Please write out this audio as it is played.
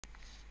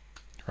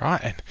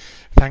Right, and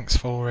thanks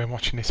for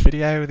watching this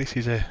video. This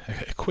is a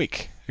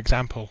quick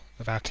example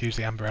of how to use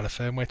the Ambarella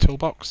firmware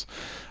toolbox,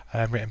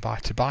 written by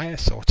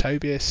Tobias or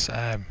Tobias.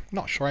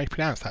 Not sure how you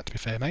pronounce that, to be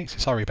fair, mate, so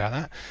sorry about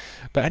that.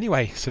 But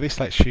anyway, so this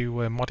lets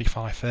you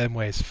modify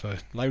firmwares for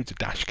loads of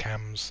dash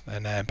cams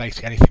and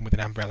basically anything with an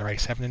Ambarella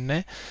A7 in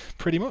there,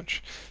 pretty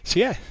much. So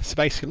yeah, so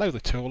basically load the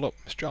tool up.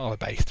 It's Java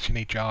based, you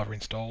need Java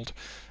installed.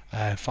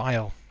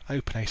 File,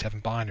 open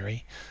A7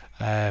 binary.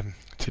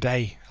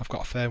 Today I've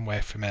got a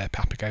firmware from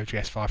Papago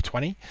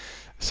GS520,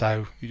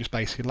 so you just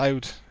basically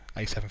load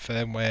A7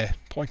 firmware,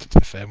 point it to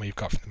the firmware you've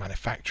got from the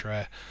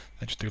manufacturer,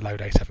 and just do load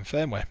A7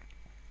 firmware.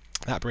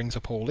 That brings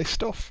up all this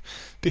stuff.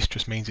 This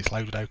just means it's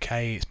loaded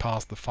okay, it's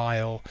parsed the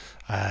file,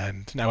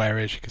 and no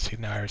errors. You can see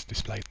no errors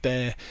displayed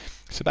there.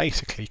 So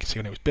basically you can see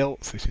when it was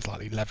built, so this is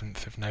like the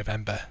 11th of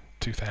November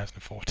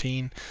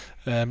 2014.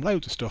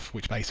 Loads of stuff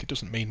which basically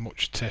doesn't mean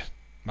much to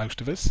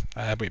most of us,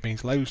 but it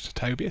means loads to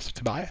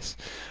Tobias.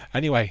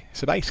 Anyway,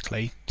 so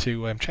basically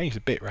to change the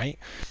bitrate,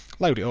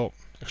 load it up,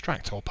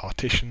 extract all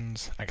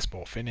partitions,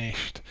 export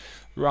finished,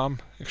 ROM,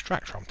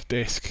 extract ROM to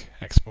disk,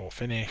 export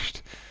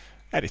finished,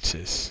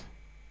 editors,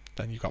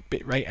 then you've got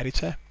bitrate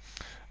editor,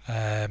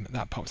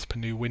 that pops up a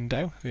new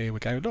window. Here we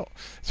go, look,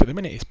 so at the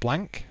minute it's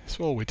blank,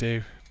 so all we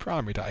do,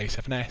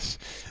 primary.a7s,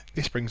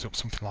 this brings up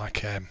something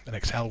like an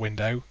Excel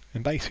window,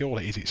 and basically all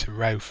it is, it's a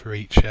row for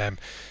each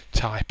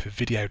type of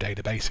video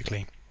data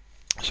basically.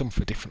 Some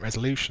for different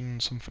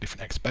resolutions, some for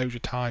different exposure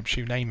types,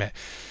 you name it.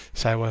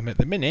 So at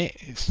the minute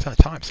it's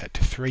typeset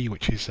to 3,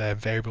 which is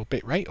variable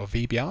bitrate or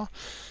VBR.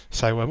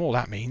 So all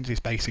that means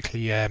is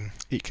basically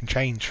it can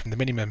change from the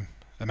minimum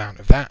amount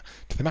of that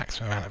to the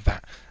maximum amount of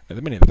that. At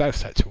the minute they're both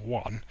set to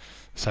 1,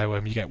 so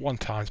you get 1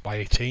 times by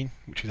 18,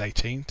 which is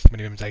 18, so the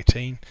minimum is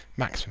 18,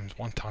 maximum is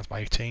 1 times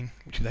by 18,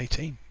 which is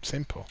 18.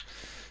 Simple.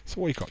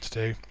 So all you've got to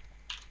do,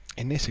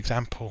 in this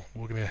example,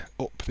 we're going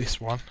to up this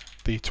one.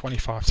 The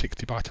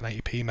 2560 by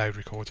 1080p mode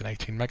records in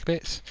 18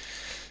 megabits.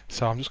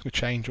 So I'm just going to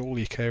change all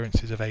the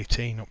occurrences of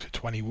 18 up to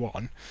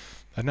 21,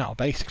 and that'll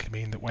basically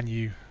mean that when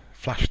you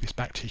flash this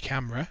back to your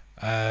camera,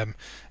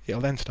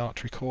 it'll then start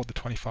to record the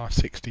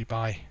 2560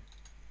 by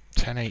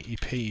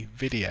 1080p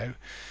video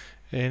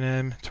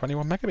in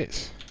 21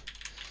 megabits.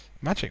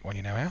 Magic when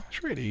you know how.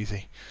 It's really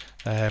easy.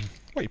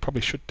 What you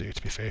probably should do,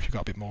 to be fair, if you've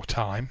got a bit more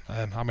time,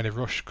 I'm in a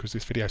rush because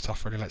this video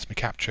software only lets me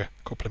capture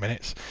a couple of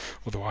minutes,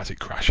 otherwise it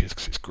crashes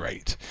because it's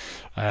great.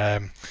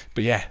 But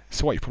yeah,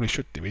 so what you probably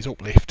should do is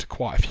uplift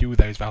quite a few of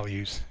those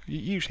values.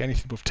 Usually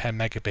anything above 10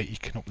 megabit you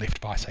can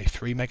uplift by say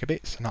 3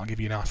 megabits, and that'll give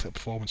you a nice little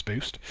performance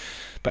boost.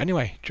 But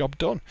anyway, job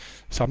done.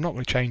 So I'm not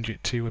going to change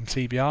it to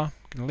CBR,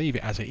 I'm going to leave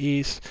it as it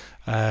is.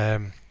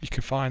 You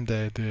can find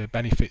the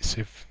benefits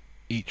of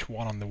each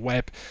one on the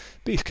web.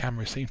 These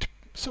cameras seem to,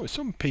 so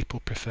some people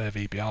prefer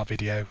VBR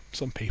video,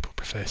 some people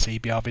prefer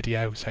CBR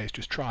video, so it's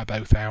just try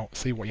both out,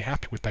 see what you're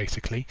happy with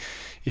basically.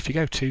 If you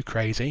go too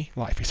crazy,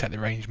 like if you set the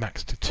range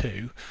max to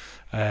 2,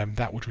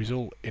 that would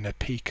result in a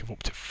peak of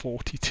up to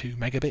 42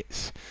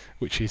 megabits,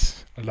 which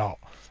is a lot,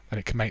 and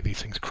it can make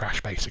these things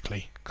crash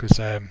basically, because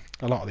a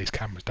lot of these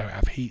cameras don't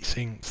have heat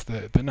sinks,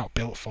 they're not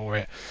built for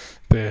it.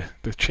 The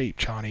cheap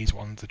Chinese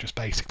ones are just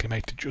basically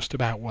made to just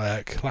about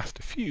work, last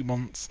a few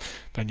months,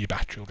 then your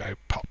battery will go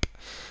pop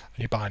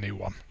and you buy a new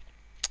one.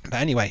 But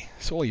anyway,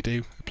 so all you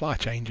do, apply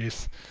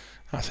changes,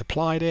 that's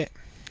applied it,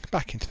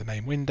 back into the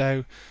main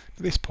window.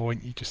 At this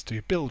point you just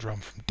do build ROM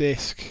from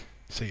disk,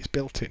 see it's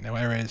built it, no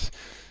errors,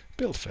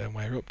 build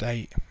firmware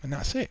update, and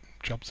that's it,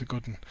 job's a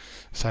good one.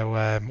 So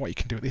what you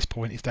can do at this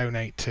point is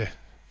donate to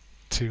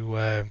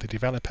the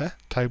developer,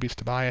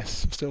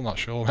 Tobias. I'm still not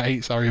sure,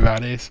 mate, sorry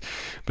about this,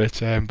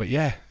 but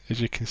yeah, as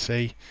you can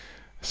see,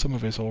 some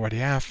of us already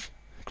have.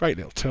 Great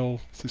little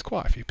tool, so there's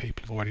quite a few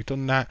people who've already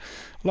done that.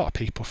 A lot of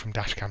people from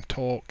Dashcam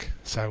talk,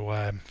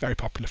 so very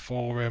popular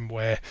forum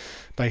where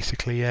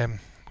basically we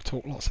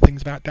talk lots of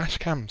things about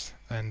dashcams,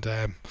 and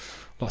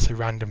lots of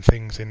random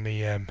things in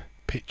the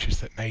pictures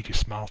that made you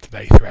smile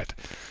today thread.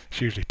 It's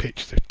usually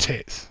pictures of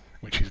tits,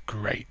 which is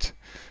great.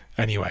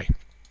 Anyway,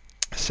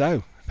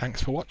 so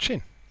thanks for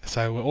watching.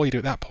 So all you do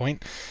at that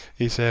point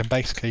is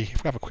basically,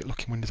 if we have a quick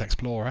look in Windows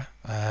Explorer,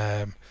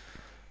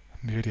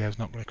 the video's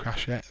not going to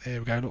crash yet. There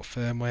we go, look,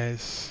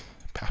 firmwares,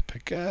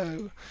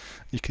 Papago.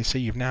 You can see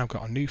you've now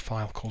got a new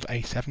file called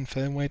a7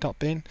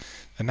 firmware.bin,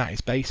 and that is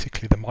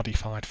basically the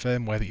modified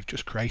firmware that you've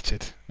just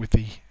created with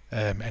the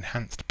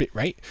enhanced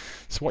bitrate.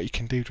 So what you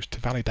can do just to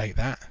validate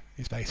that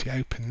is basically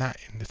open that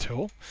in the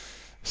tool.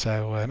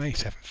 So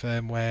a7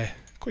 firmware,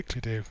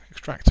 quickly do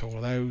extract all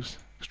of those,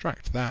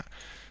 extract that,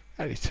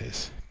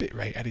 editors,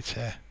 bitrate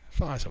editor,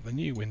 fires up the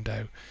new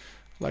window,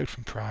 load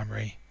from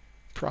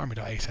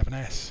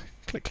primary.a7s,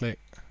 click,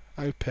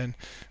 open,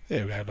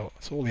 there we go, look,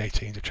 so all the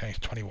 18s have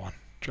changed to 21.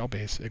 Job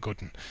is a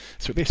good one.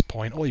 So at this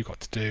point all you've got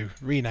to do,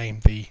 rename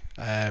the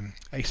a7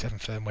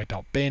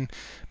 firmware.bin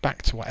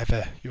back to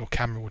whatever your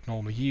camera would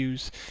normally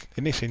use.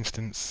 In this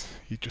instance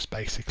you just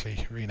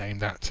basically rename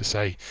that to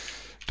say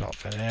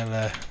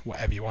 .vanilla,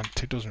 whatever you want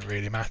to, doesn't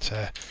really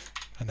matter,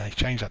 and then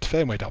change that to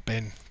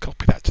firmware.bin,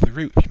 copy that to the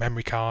root of your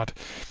memory card,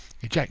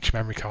 eject your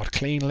memory card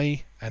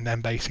cleanly, and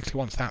then basically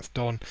once that's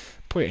done,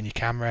 put it in your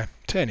camera,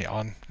 turn it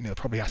on, and it'll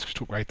probably ask you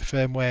to upgrade the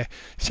firmware.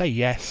 Say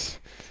yes,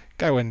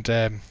 go and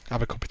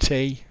have a cup of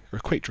tea or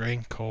a quick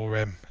drink or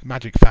a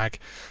magic fag,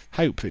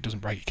 hope that it doesn't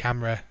break your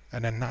camera,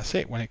 and then that's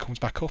it. When it comes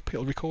back up,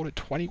 it'll record at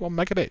 21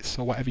 megabits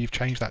or whatever you've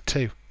changed that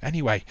to.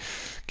 Anyway,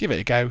 give it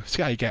a go,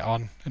 see how you get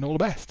on, and all the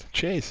best.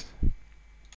 Cheers.